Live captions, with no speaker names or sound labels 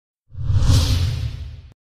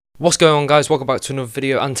What's going on, guys? Welcome back to another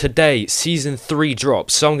video, and today season 3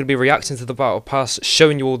 drops, so I'm going to be reacting to the battle pass,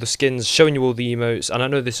 showing you all the skins, showing you all the emotes, and I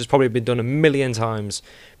know this has probably been done a million times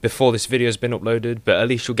before this video has been uploaded, but at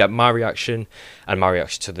least you'll get my reaction, and my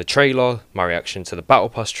reaction to the trailer, my reaction to the battle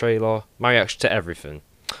pass trailer, my reaction to everything.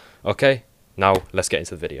 Okay, now let's get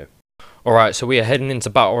into the video. Alright, so we are heading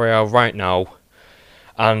into Battle Royale right now,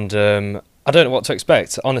 and I don't know what to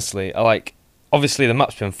expect, honestly. Obviously, the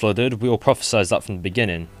map's been flooded. We all prophesized that from the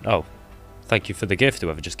beginning. Oh, thank you for the gift.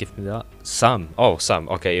 Whoever just gifted me that. Sam. Oh, Sam.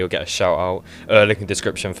 Okay, you'll get a shout out. Link in the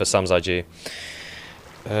description for Sam's IG.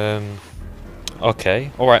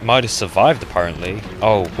 Okay. Alright, Midas survived apparently.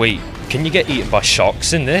 Oh, wait. Can you get eaten by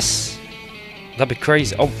sharks in this? That'd be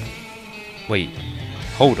crazy. Oh, wait.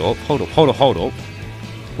 Hold up.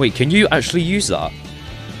 Wait, can you actually use that?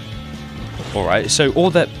 Alright, so all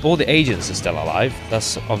the agents are still alive.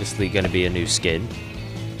 That's obviously going to be a new skin.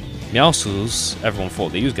 Meowscles, everyone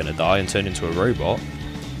thought that he was going to die and turn into a robot.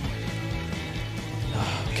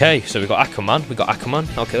 Okay, so we got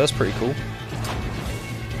Aquaman. Okay, that's pretty cool.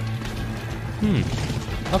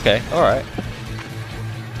 Okay, alright.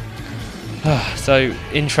 So,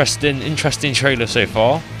 interesting trailer so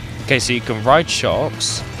far. Okay, so you can ride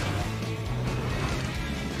sharks.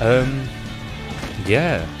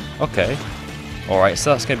 Yeah, okay. Alright, so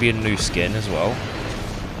that's going to be a new skin as well.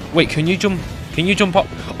 Wait, can you jump up?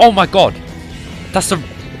 Oh my god! That's the...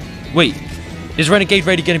 Wait, is Renegade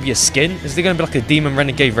Raider going to be a skin? Is there going to be like a Demon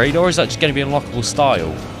Renegade Raider, or is that just going to be unlockable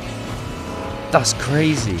style? That's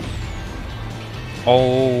crazy.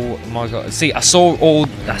 Oh my god. See, I saw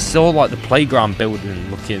like the playground building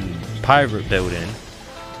looking pirate building.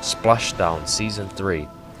 Splashdown Season 3.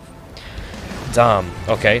 Damn.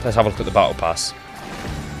 Okay, let's have a look at the battle pass.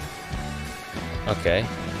 Okay.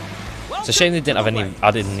 It's a shame they didn't have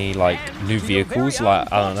added any like new vehicles,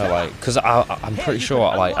 like I don't know, like because I'm pretty sure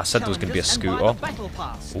like I said there was gonna be a scooter.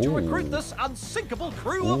 Ooh.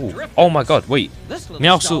 Oh my god, wait.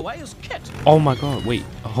 Meowscles. Oh my god, wait,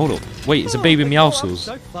 hold up. Wait, it's a baby Meowscles.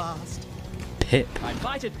 Pip. Wait,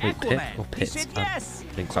 Pip or Pit? I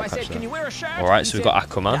didn't quite catch that. Alright, so we've got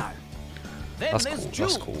Aquaman. That's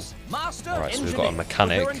cool. Alright, so we've got a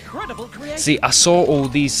mechanic. See, I saw all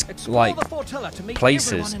these, like,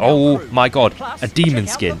 places. Oh my god, a demon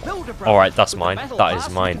skin. Alright, that's mine.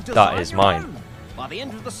 That is mine.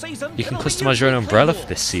 You can customize your own umbrella for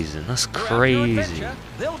this season. That's crazy.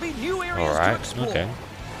 Alright, okay.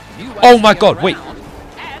 Oh my god, wait.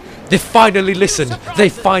 They finally listened.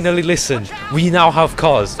 We now have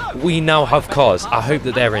cars. I hope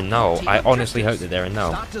that they're in now. I honestly hope that they're in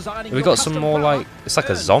now. We got some more like, it's like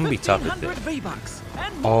a zombie type of thing.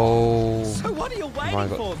 Oh my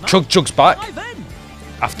god. Chug's back.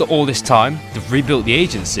 After all this time, they've rebuilt the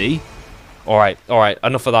agency. Alright,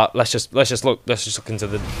 enough of that. Let's just look into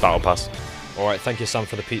the battle pass. Alright, thank you Sam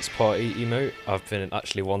for the pizza party emote. I've been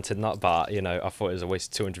actually wanting that, but you know, I thought it was a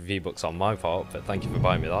waste of 200 V-Bucks on my part, but thank you for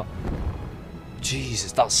buying me that.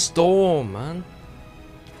 Jesus, that storm, man.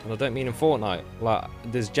 And I don't mean in Fortnite, like,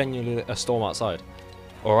 there's genuinely a storm outside.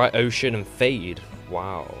 Alright, Ocean and Fade.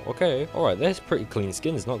 Wow, okay, alright, there's pretty clean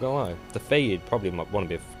skins, not gonna lie. The Fade probably might want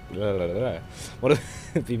to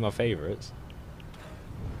be my favourites.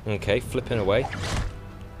 Okay, flipping away.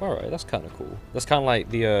 Alright, that's kind of cool. That's kind of like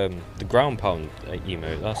the ground pound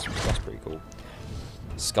emote. That's pretty cool.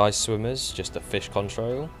 Sky Swimmers, just a fish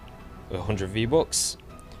control. 100 V-Bucks.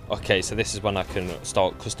 Okay, so this is when I can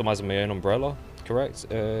start customizing my own umbrella. Correct.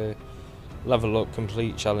 Level up,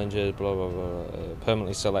 complete challenges, blah blah blah.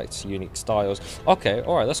 Permanently select unique styles. Okay,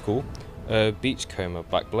 alright, that's cool. Beach coma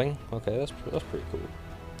back bling. Okay, that's pretty cool.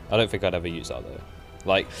 I don't think I'd ever use that though.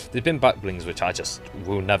 Like, there's been back blings which I just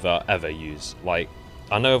will never ever use. Like,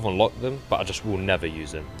 I know I've unlocked them, but I just will never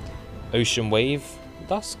use them. Ocean Wave,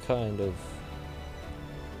 that's kind of...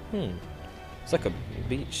 It's like a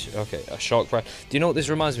beach. Okay, a shark ride. Do you know what this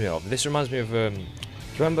reminds me of? This reminds me of... do you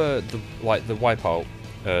remember the Wipeout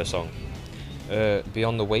song?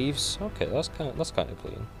 Beyond the Waves? Okay, that's kind of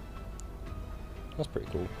clean. That's pretty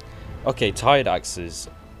cool. Okay, Tide Axes.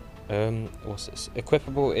 What's this?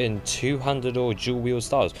 Equipable in two-handed or dual-wheel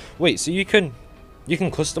styles. Wait, so you can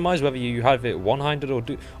customize whether you have it one-handed or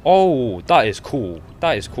do... Oh, that is cool.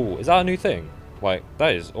 Is that a new thing? Like,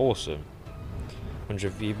 that is awesome.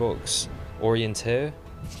 100 V-Bucks. Orienteer.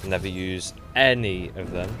 Never used any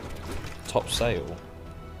of them. Top sale.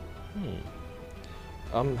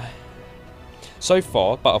 So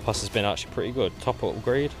far, Battle Pass has been actually pretty good. Top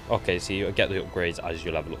upgrade. Okay, so you get the upgrades as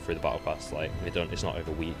you level up through the Battle Pass. Like, it's not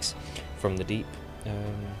over weeks. From the deep.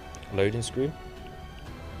 Loading screw.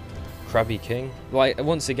 Krabby King. Like,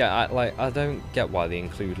 once again, I don't get why they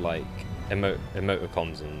include, like,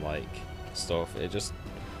 emoticons and like stuff. It just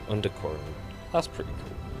undercurrent. That's pretty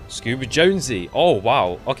cool. Scuba Jonesy. Oh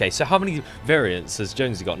wow. Okay, so how many variants has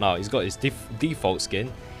Jonesy got now? He's got his default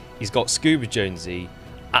skin. He's got Scuba Jonesy,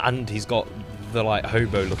 and he's got the like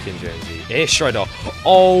hobo looking Jonesy. Air Shredder.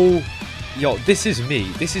 Oh, yo, this is me.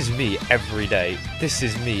 This is me every day. This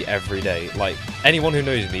is me every day. Like anyone who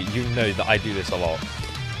knows me, you know that I do this a lot.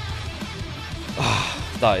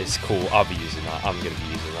 That is cool. I'll be using that. I'm gonna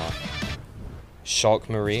be using that. Shark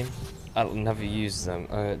Marine. I'll never use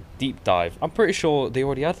them. Deep Dive. I'm pretty sure they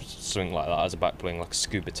already had something like that as a back bling, like a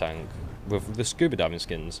scuba tank with the scuba diving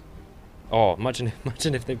skins. Oh, imagine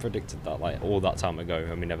if they predicted that like all that time ago,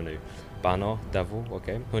 and we never knew. Banner, Devil,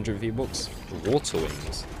 okay. 100 V-Bucks. Water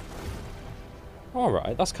Wings.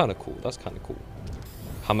 Alright, that's kind of cool. That's kind of cool.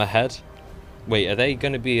 Hammerhead. Wait, are they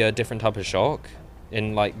going to be a different type of shark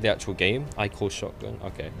in like the actual game? I call shotgun.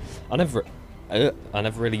 Okay. I never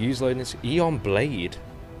really used loading this. Eon Blade.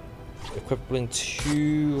 Equivalent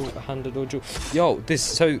two-handed or dual. Yo,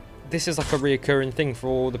 this is like a reoccurring thing for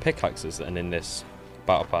all the pickaxes that are in this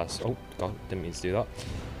battle pass. Oh god, didn't mean to do that.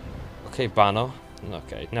 Okay, banner.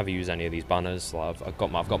 Okay, never use any of these banners. Like, I've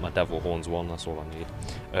got my devil horns one. That's all I need.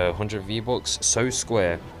 100 V-Bucks. So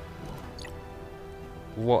square.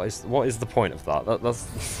 What is the point of that? That's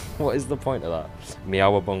what is the point of that?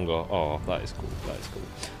 Meowabunga. Oh, that is cool. That is cool.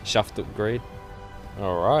 Shaft upgrade.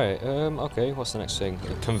 All right. Okay. What's the next thing?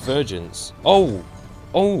 Convergence. Oh.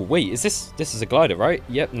 Oh. Wait. Is this is a glider, right?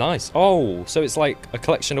 Yep. Nice. Oh. So it's like a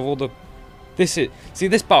collection of all the. This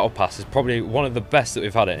battle pass is probably one of the best that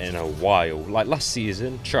we've had it in a while. Like last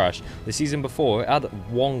season, trash. The season before, it had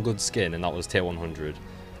one good skin, and that was tier 100,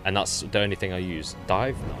 and that's the only thing I use.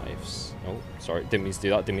 Dive knives. Oh, sorry. Didn't mean to do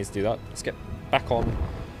that. Didn't mean to do that. Let's get back on.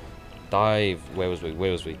 Dive. Where was we?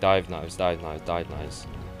 Where was we? Dive knives. Dive knives. Dive knives.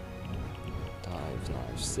 Dive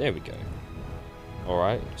knives. There we go.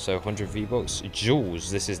 Alright, so 100 V-Bucks.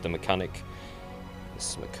 Jules, this is the mechanic.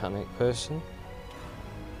 This mechanic person.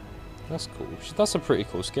 That's cool. That's a pretty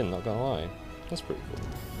cool skin, not gonna lie. That's pretty cool.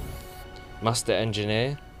 Master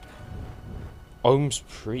Engineer. Ohm's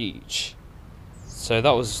Preach. So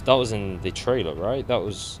that was in the trailer, right? That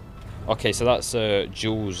was... Okay, so that's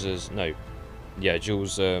Jules's... No. Yeah,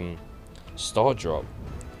 Jules' Star Drop.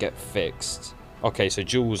 Get fixed. Okay, so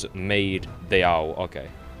Jules made the owl. Okay.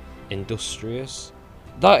 Industrious.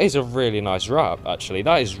 That is a really nice wrap, actually.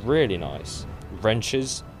 That is really nice.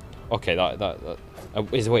 Wrenches. Okay,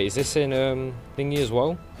 wait, is this in thingy as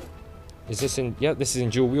well? Is this in... Yeah, this is in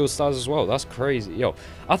dual wheel stars as well. That's crazy. Yo,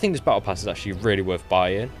 I think this battle pass is actually really worth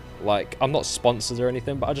buying. Like, I'm not sponsored or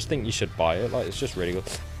anything, but I just think you should buy it. Like, it's just really good.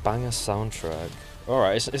 Banger soundtrack.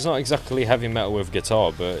 Alright, it's not exactly heavy metal with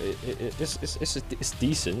guitar, but it's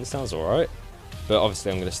decent. It sounds alright. But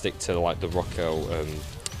obviously I'm going to stick to like the Rockwell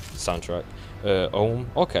soundtrack. Ohm.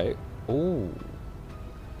 Okay. Ooh.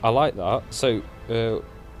 I like that. So,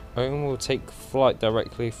 Ohm will take flight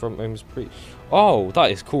directly from Ohm's Preach. Oh,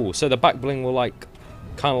 that is cool. So the back bling will like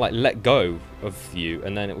kind of like let go of you,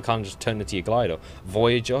 and then it will kind of just turn into your glider.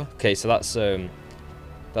 Voyager. Okay, so that's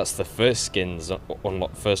the first skin's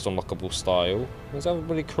first unlockable style. There's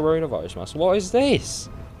everybody coronavirus mask. What is this?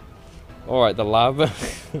 All right, the lab.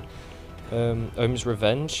 Ohm's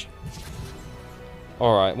Revenge.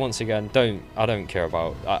 All right, once again, I don't care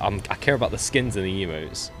about. I care about the skins and the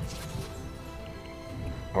emotes.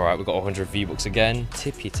 Alright, we've got 100 V-Bucks again.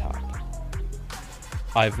 Tippy Tap.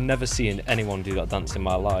 I've never seen anyone do that dance in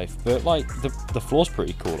my life, but like the floor's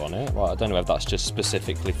pretty cool on it. Like, I don't know if that's just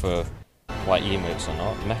specifically for like emotes or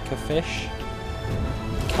not. Mecha Fish.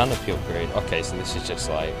 Canopy upgrade. Okay, so this is just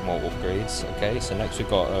like more upgrades. Okay, so next we've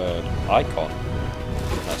got Icon.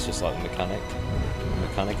 That's just like the mechanic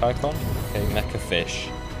icon. Okay, Mecha Fish.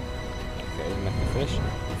 Okay, Mecha Fish.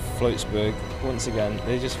 Floatsburg, once again,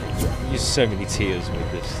 they just use so many tiers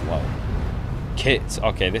with this like kit.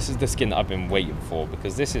 Okay, this is the skin that I've been waiting for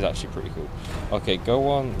because this is actually pretty cool. Okay, go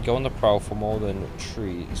on the prowl for more than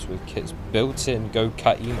trees with kits built-in Go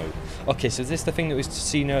Cat emote. Okay, so is this the thing that we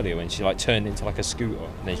seen earlier when she like turned into like a scooter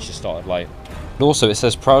and then she started like... And also it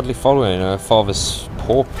says proudly following her father's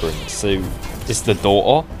paw print, so it's the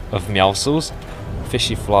daughter of Meowscles.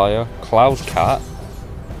 Fishy Flyer, Cloud Cat,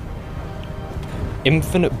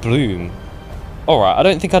 Infinite Bloom. Alright, I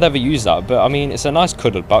don't think I'd ever use that, but I mean, it's a nice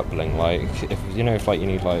cuddled back bling. Like, if like you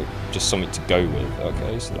need like just something to go with.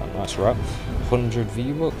 Okay, so that nice wrap. 100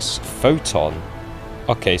 V-Bucks. Photon.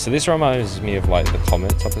 Okay, so this reminds me of like the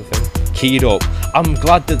Comet type of thing. Keyed Up. I'm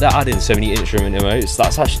glad that they're adding so many instrument emotes.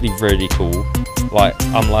 That's actually really cool. Like,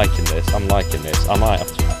 I'm liking this. I might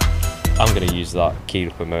have to. I'm gonna use that Keyed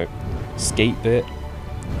Up emote. Skate Bit.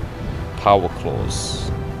 Power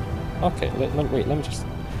Claws. Okay, wait, let me just...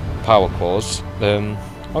 Power cores.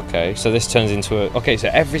 Okay, so this turns into a... Okay, so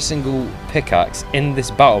every single pickaxe in this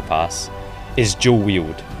battle pass is dual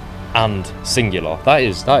wield and singular. That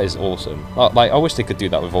is awesome. Like, I wish they could do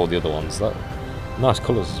that with all the other ones. Nice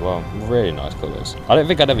colours as well. Really nice colours. I don't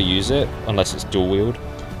think I'd ever use it unless it's dual wield.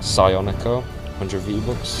 Psionica, 100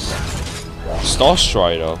 V-Bucks. Star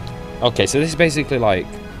Strider. Okay, so this is basically like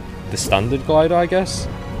the standard glider, I guess.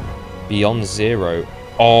 Beyond Zero.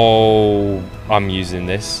 Oh, I'm using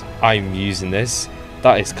this.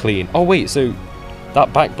 That is clean. Oh wait, so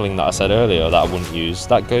that back bling that I said earlier that I wouldn't use,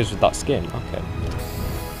 that goes with that skin. Okay.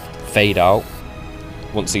 Fade out.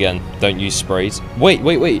 Once again, don't use sprays.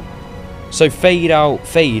 Wait. So fade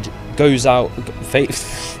goes out.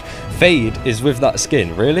 Fade is with that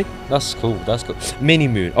skin. Really? That's cool. Mini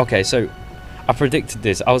moon. Okay, so I predicted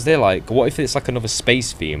this. I was there like, what if it's like another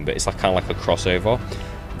space theme, but it's like kind of like a crossover?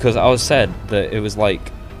 Because I was said that it was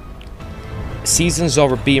like seasons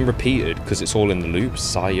are being repeated because it's all in the loops.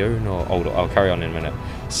 Sayona. Oh, I'll carry on in a minute.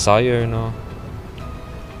 Sayona.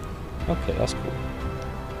 Okay, that's cool.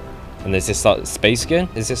 And is this that space skin?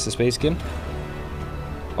 Is this the space skin?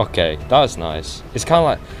 Okay, that's nice. It's kind of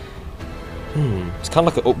like, it's kind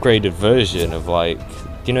of like an upgraded version of like,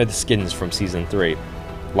 you know, the skins from season 3,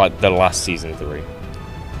 like the last season 3.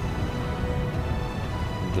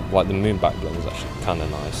 Like the moon back bling is actually kind of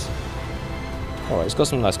nice. Alright, it's got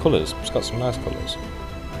some nice colours.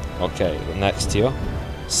 Okay, the next tier,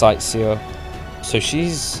 Sightseer. So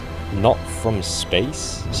she's not from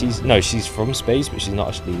space. She's from space, but she's not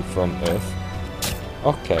actually from Earth.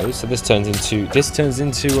 Okay, so this turns into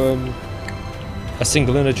a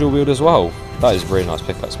single and a dual wield as well. That is a really nice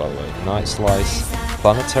pickaxe, by the way. Night Slice,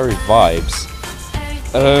 Planetary Vibes.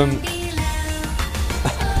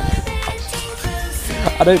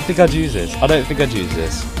 I don't think I'd use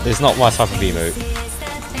this. It's not my type of emote.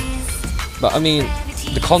 But I mean,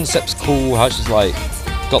 the concept's cool. How she's like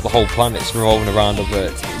got the whole planets revolving around her,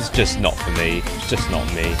 but it's just not for me. It's just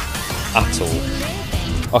not me at all.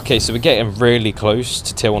 Okay, so we're getting really close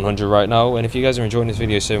to tier 100 right now, and if you guys are enjoying this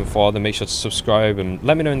video so far, then make sure to subscribe and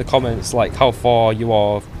let me know in the comments like how far you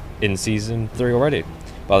are in season 3 already.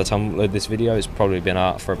 By the time I upload this video, it's probably been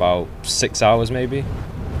out for about 6 hours maybe.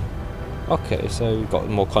 Okay, so we've got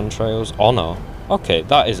more contrails. Honor. Okay,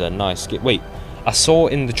 that is a nice skip. Wait, I saw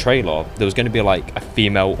in the trailer there was going to be like a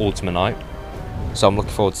female Ultimate Knight, so I'm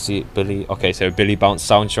looking forward to see it. Billy. Okay, so Billy Bounce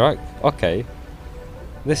soundtrack. Okay.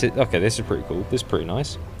 This is pretty cool. This is pretty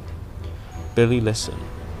nice. Billy Listen.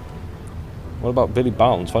 What about Billy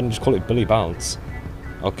Bounce? Why don't you just call it Billy Bounce?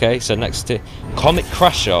 Okay, so next to Comet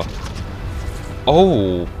Crasher.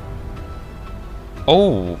 Oh.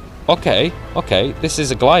 Okay. This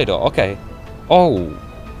is a glider. Okay. Oh.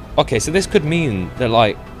 Okay, so this could mean that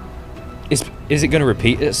like, is it going to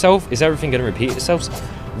repeat itself? Is everything going to repeat itself?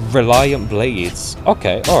 Reliant Blades.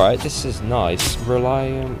 Okay, alright, this is nice.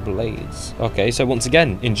 Reliant Blades. Okay, so once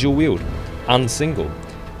again, in dual wield and single.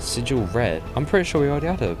 Sigil Red. I'm pretty sure we already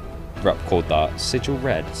had a rep called that. Sigil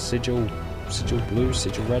Red. Sigil Blue.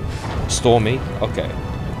 Sigil Red. Stormy. Okay.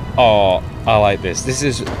 Oh, I like this.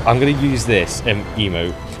 I'm going to use this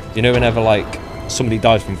emote. You know, whenever like somebody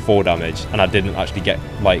died from 4 damage and I didn't actually get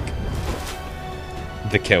like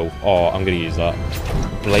the kill. Oh, I'm going to use that.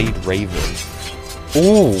 Blade Raven.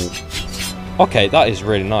 Ooh. Okay, that is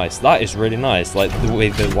really nice. Like the way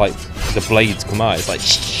the blades come out. It's like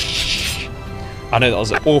shh. I know that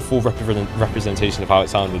was an awful representation of how it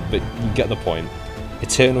sounded, but you get the point.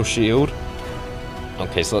 Eternal Shield.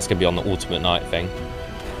 Okay, so that's gonna be on the Ultimate Knight thing.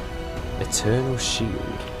 Eternal Shield.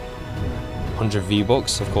 100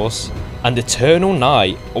 V-Bucks, of course. And Eternal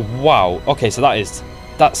Knight. Wow. Okay, so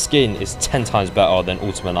that skin is 10 times better than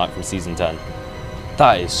Ultimate Knight from season 10.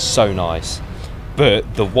 That is so nice.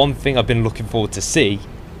 But the one thing I've been looking forward to see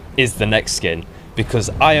is the next skin, because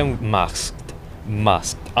I am masked.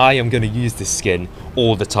 I am going to use this skin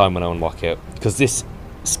all the time when I unlock it, because this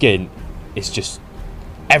skin is just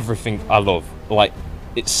everything I love. Like,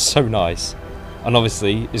 it's so nice. And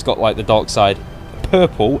obviously it's got like the dark side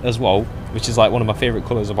purple as well, which is like one of my favorite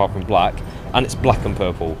colors apart from black, and it's black and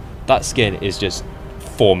purple. That skin is just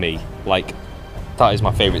for me. Like, that is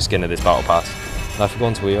my favorite skin of this battle pass. Now if we go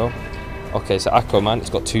on to Wheel. Okay, so Aquaman, it's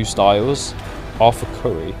got 2 styles. Arthur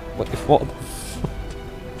Curry. What?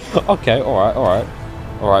 Okay,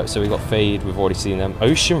 alright, so we got Fade, we've already seen them.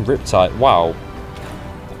 Ocean Riptide, wow.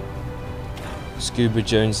 Scuba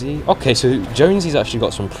Jonesy. Okay, so Jonesy's actually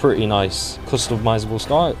got some pretty nice customizable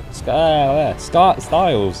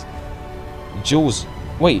styles. Jules.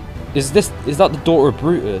 Wait, is that the daughter of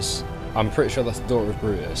Brutus? I'm pretty sure that's the daughter of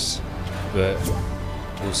Brutus, but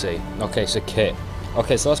we'll see. Okay, so Kit.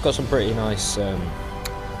 Okay, so that's got some pretty nice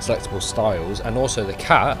selectable styles, and also the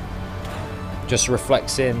cat just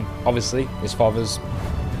reflects in, obviously, his father's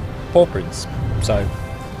paw prints. So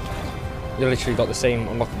you literally got the same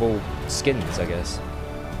unlockable skins, I guess.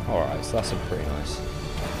 Alright, so that's a pretty nice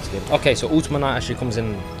skin. Okay, so Ultimate Night actually comes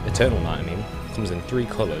in Eternal Night, I mean. Comes in 3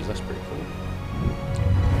 colours, that's pretty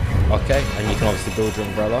cool. Okay, and you can obviously build your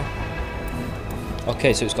umbrella.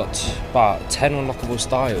 Okay, so it's got about 10 unlockable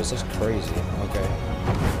styles, that's crazy. Okay.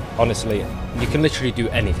 Honestly, you can literally do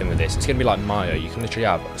anything with this. It's going to be like Maya, you can literally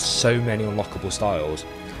have so many unlockable styles.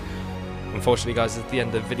 Unfortunately, guys, it's the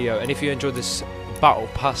end of the video, and if you enjoyed this Battle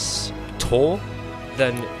Pass tour,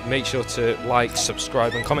 then make sure to like,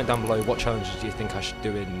 subscribe, and comment down below what challenges do you think I should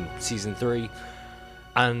do in Season 3,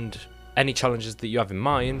 and any challenges that you have in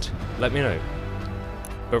mind, let me know.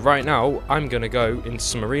 But right now, I'm going to go into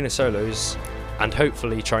some arena solos, and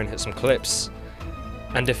hopefully try and hit some clips,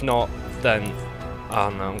 and if not, then, I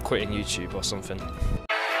don't know, I'm quitting YouTube or something.